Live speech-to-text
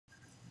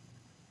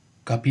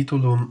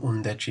Capitulum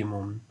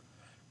Undecimum,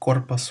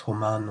 Corpus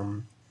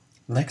Humanum,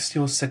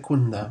 Lectio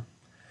Secunda,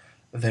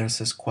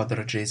 versus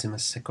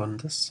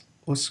 42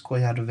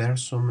 usque ad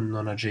versum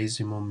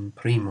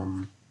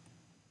 91.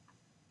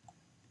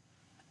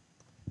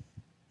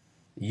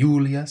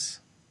 Iulius,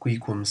 qui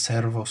cum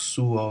servo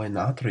suo in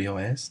atrio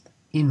est,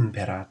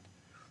 imperat,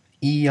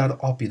 ad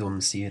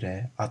oppidum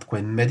sire,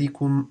 atque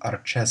medicum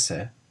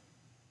arcesse.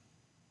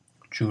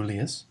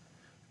 Julius,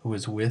 who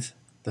is with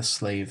the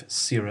slave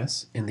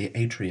Cyrus in the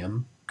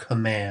atrium,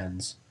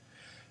 commands,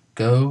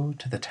 "Go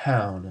to the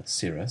town,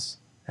 Cyrus,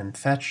 and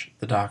fetch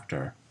the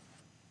doctor."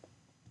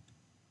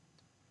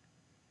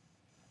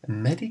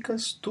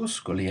 Medicus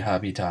Tusculi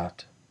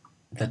habitat.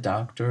 The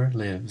doctor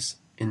lives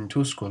in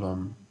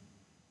Tusculum.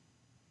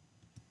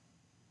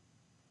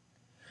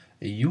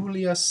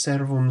 Iulius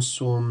servum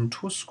suum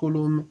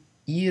Tusculum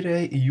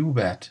ire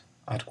iubet,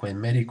 atque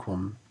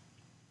medicum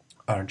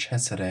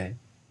arcessere.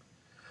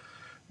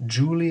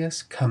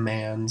 Julius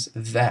commands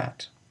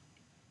that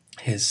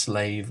his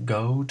slave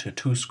go to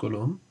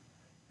Tusculum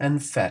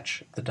and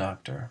fetch the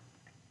doctor.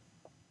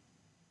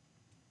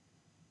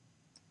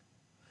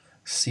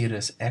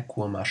 Cyrus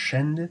equum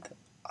ascendit,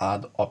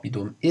 ad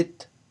oppidum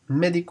it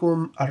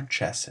medicum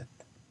arcessit.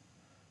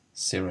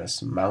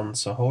 Cyrus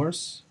mounts a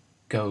horse,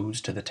 goes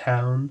to the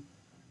town,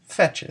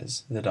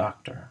 fetches the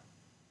doctor.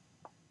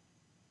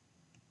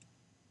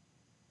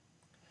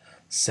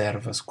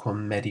 Servus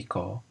cum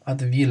medico ad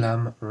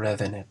villam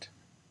revenit.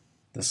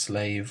 The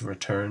slave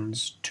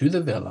returns to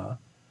the villa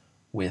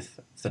with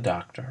the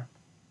doctor.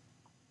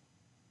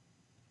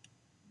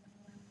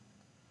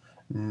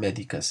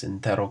 Medicus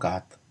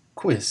interrogat,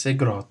 quis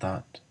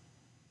egrotat?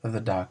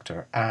 The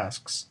doctor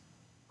asks,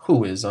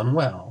 who is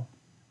unwell?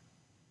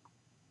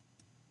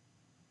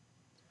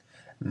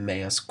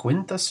 Meus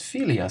Quintus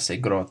filias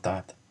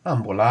egrotat,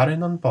 ambulare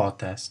non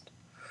potest.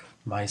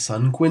 My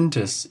son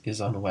Quintus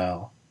is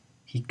unwell.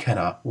 He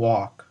cannot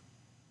walk.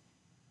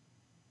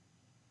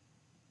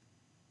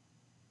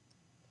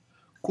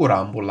 Cur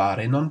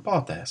ambulare non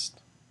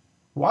potest?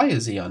 Why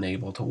is he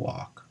unable to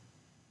walk?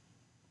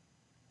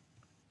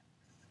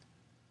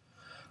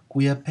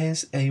 Quia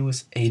pes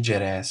eius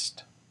ager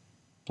est,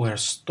 puer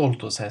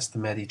stultus est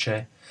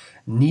medice,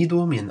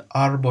 nidum in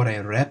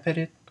arbore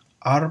reperit,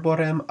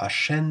 arborem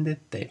ascendit,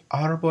 de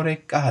arbore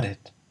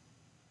cadit.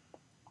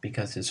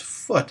 Because his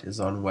foot is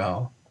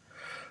unwell.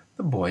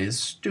 The boy is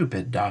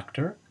stupid,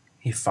 doctor.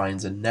 He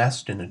finds a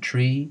nest in a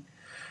tree.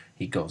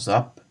 He goes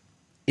up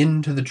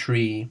into the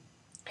tree.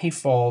 He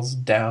falls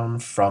down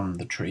from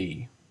the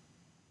tree.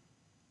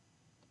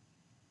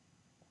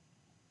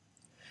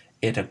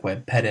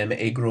 Itaque pedem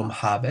egrum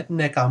habet,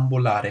 nec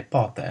ambulare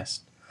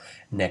potest,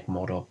 nec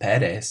modo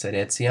pede sed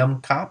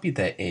etiam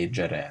capite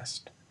ager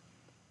est.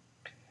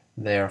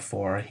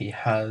 Therefore he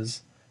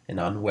has an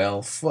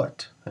unwell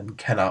foot and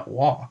cannot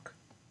walk.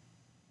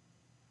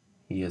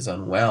 He is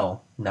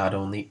unwell not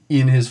only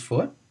in his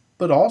foot,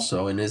 but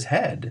also in his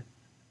head.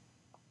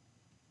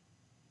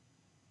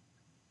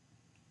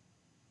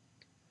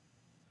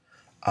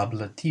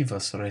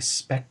 Ablativus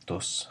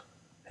respectus,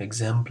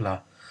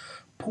 exempla,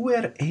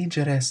 puer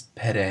ager est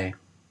pede.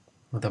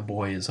 The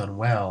boy is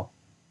unwell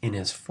in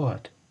his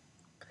foot.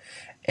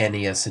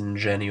 Ennius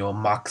ingenio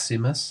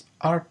maximus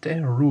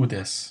arte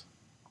rudis.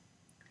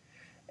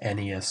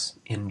 Ennius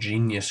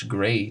ingenious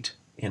great,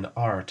 in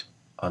art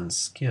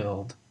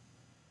unskilled.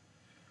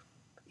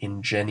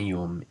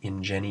 Ingenium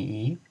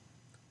ingenii,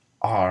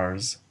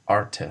 ars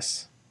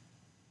artis.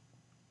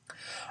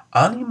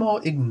 Animo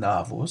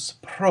ignavus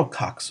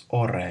procax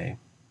ore,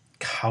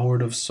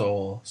 coward of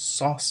soul,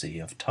 saucy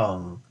of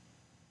tongue.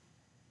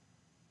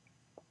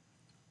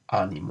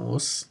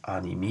 Animus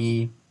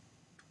animi,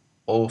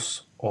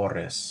 os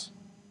oris.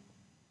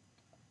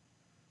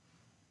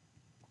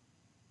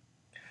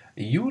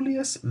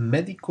 Iulius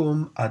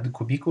medicum ad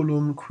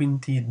cubiculum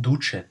quinti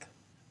ducet.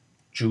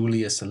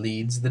 Julius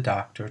leads the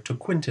doctor to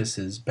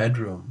Quintus's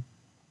bedroom.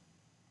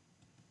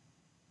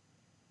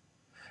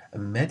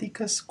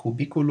 Medicus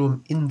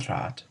cubiculum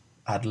intrat,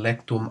 ad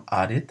lectum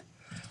adit,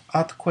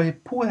 atque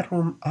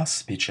puerum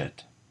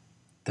aspicet.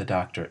 The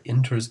doctor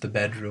enters the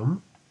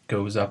bedroom,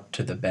 goes up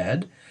to the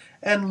bed,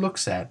 and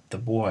looks at the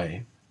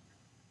boy.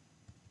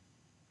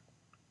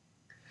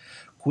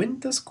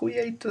 Quintus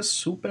quietus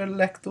super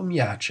lectum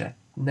iacet,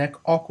 nec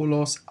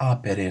oculos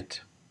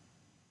aperit.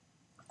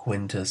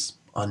 Quintus,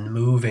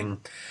 unmoving,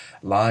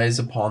 lies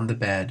upon the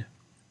bed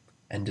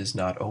and does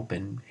not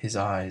open his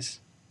eyes.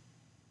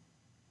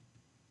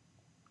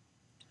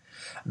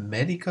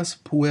 Medicus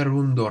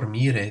puerum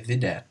dormire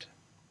videt.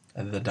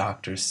 The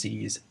doctor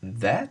sees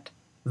that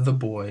the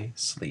boy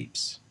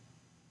sleeps.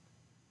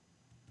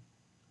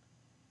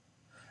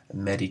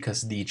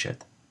 Medicus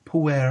dicet,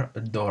 puer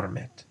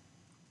dormit.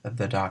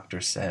 The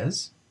doctor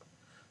says,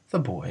 the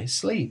boy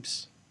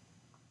sleeps.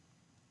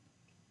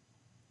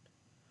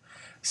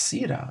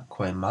 Sira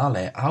quae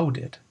male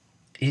audit,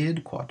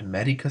 id quod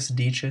medicus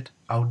dicet,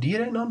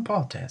 audire non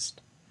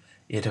potest.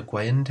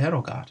 Itaque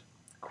interrogat,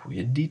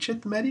 quid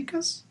dicet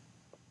medicus?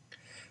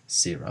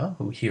 Sira,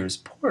 who hears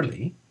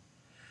poorly,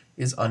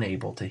 is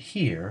unable to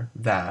hear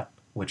that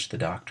which the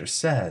doctor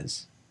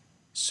says.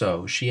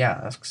 So she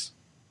asks,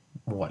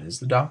 "What is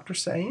the doctor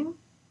saying?"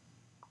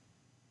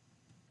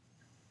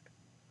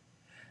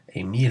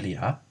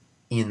 Emilia,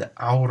 in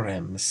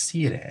aurem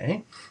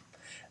sire,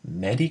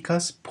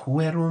 medicus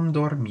puerum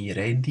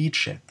dormire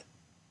dicet.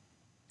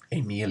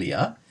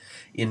 Emilia,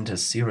 into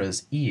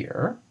Sira's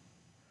ear,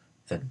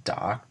 the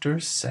doctor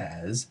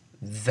says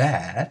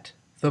that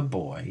the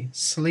boy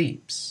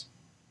sleeps.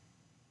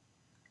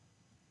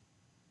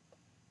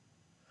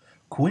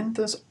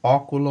 Quintus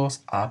oculos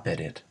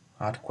aperit,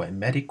 atque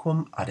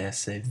medicum ad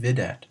esse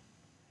videt.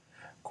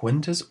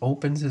 Quintus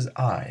opens his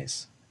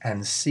eyes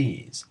and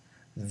sees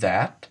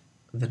that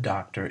the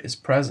doctor is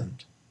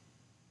present.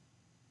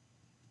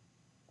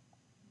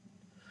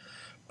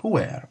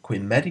 Puer qui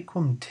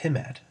medicum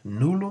timet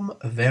nullum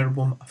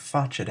verbum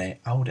facere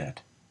audet.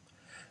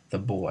 The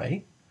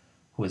boy,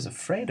 who is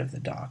afraid of the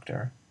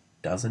doctor,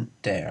 doesn't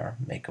dare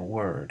make a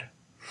word.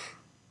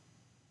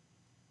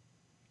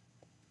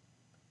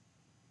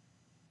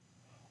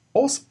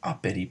 Os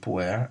aperi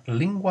puer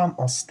linguam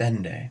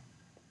ostende.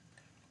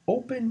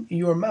 Open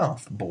your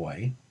mouth,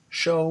 boy,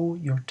 show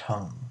your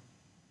tongue.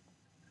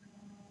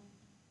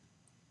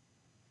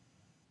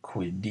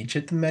 Quid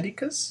dicit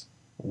medicus?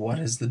 What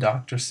is the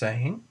doctor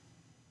saying?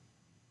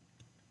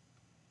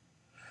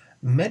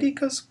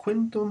 Medicus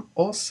quintum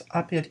os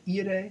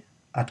aperire,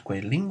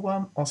 atque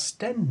linguam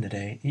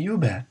ostendere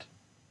iubet.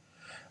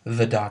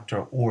 The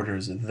doctor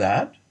orders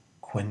that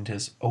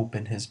Quintus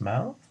open his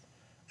mouth,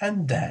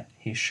 and that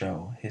he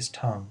show his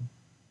tongue.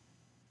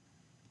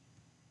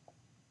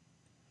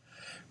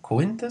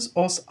 Quintus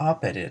os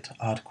aperit,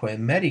 atque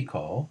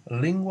medico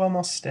linguam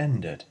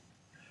ostendit.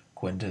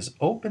 Quintus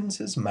opens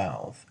his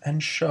mouth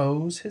and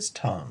shows his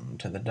tongue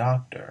to the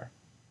doctor.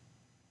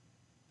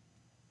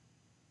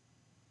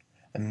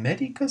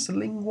 Medicus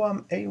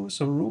linguam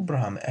eius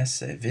rubram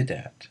esse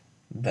videt.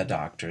 The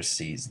doctor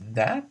sees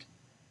that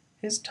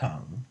his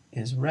tongue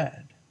is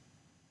red.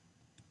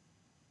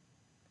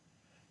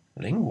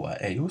 Lingua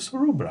eius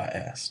rubra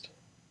est.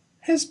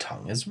 His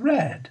tongue is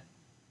red.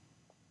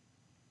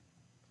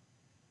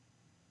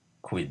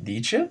 Quid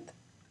dicit?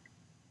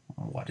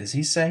 What is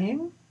he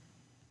saying?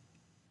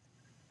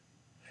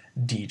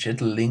 Dicit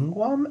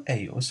linguam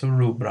eius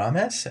rubram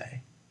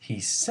esse. He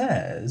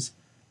says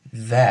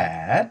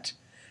that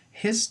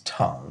his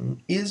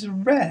tongue is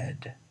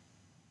red.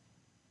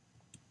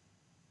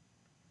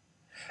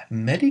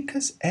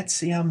 Medicus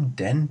etiam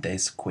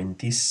dentes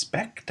quintis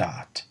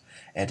spectat,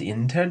 et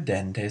inter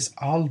dentes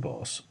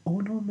albos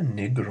unum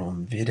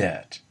nigrum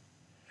videt.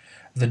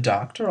 The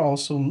doctor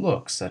also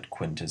looks at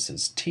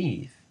Quintus's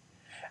teeth,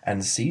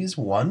 and sees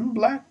one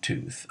black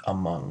tooth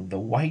among the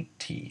white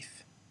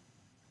teeth.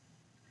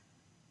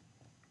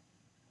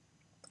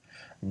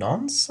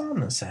 Non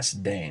sanus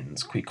est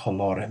dens qui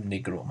colorem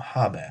nigrum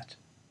habet.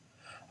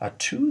 A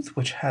tooth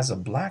which has a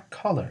black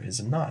color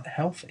is not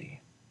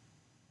healthy.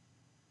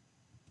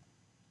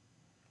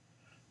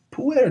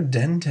 Puer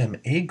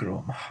dentem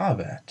egrum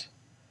habet.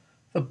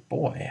 The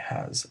boy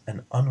has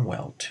an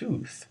unwell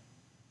tooth.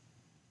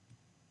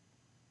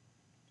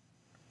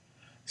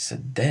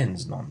 Sed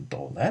dens non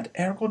dolet,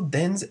 ergo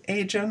dens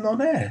ager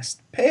non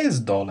est. Pes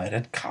dolet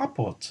et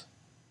caput.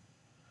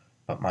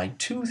 But my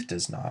tooth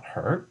does not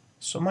hurt,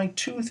 so my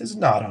tooth is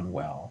not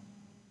unwell.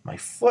 My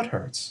foot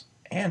hurts,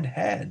 and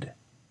head.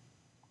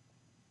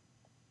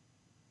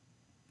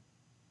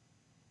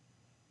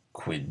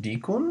 Quid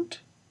dicunt?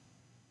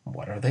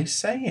 What are they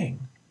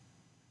saying?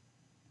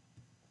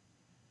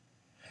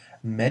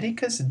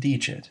 Medicus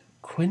dicit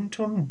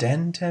quintum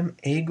dentem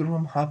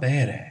egrum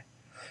habere,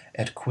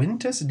 et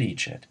Quintus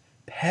dicit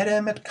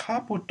pedem et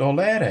caput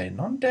dolere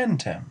non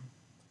dentem.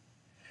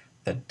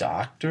 The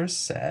doctor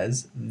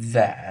says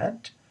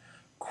that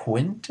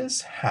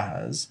Quintus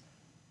has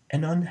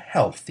an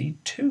unhealthy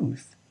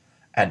tooth,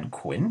 and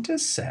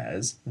Quintus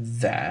says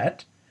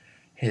that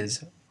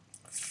his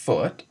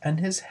foot and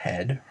his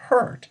head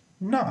hurt,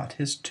 not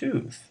his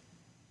tooth.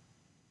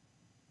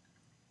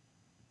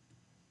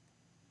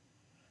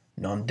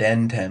 Non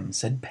dentem,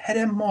 sed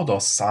pedem modo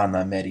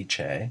sana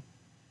medice.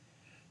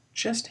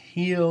 Just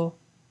heal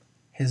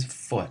his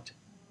foot.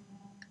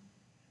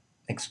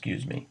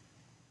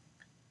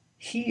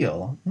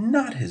 Heal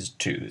not his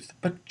tooth,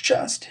 but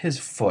just his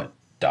foot,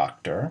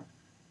 doctor.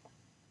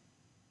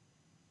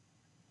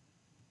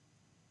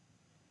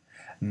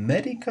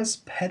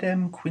 Medicus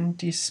pedem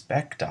quinti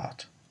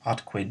spectat,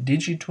 atque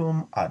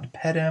digitum ad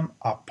pedem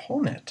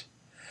apponet.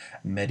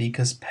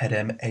 Medicus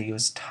pedem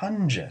eius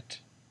tangit.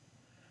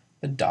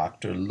 The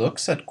doctor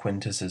looks at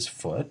Quintus's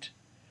foot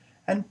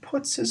and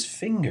puts his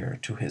finger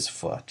to his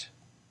foot.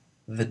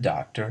 The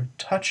doctor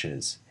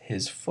touches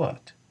his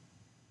foot.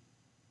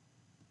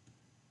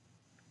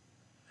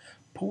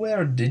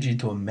 Puer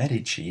digito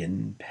medici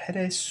in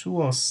pede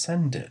suo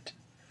sendit.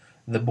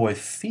 The boy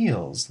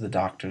feels the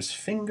doctor's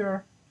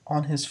finger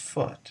on his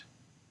foot.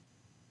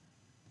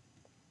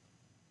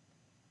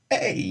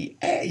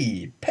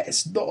 Ei,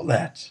 pes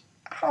dolet.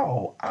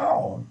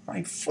 Ow,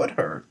 my foot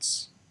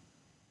hurts.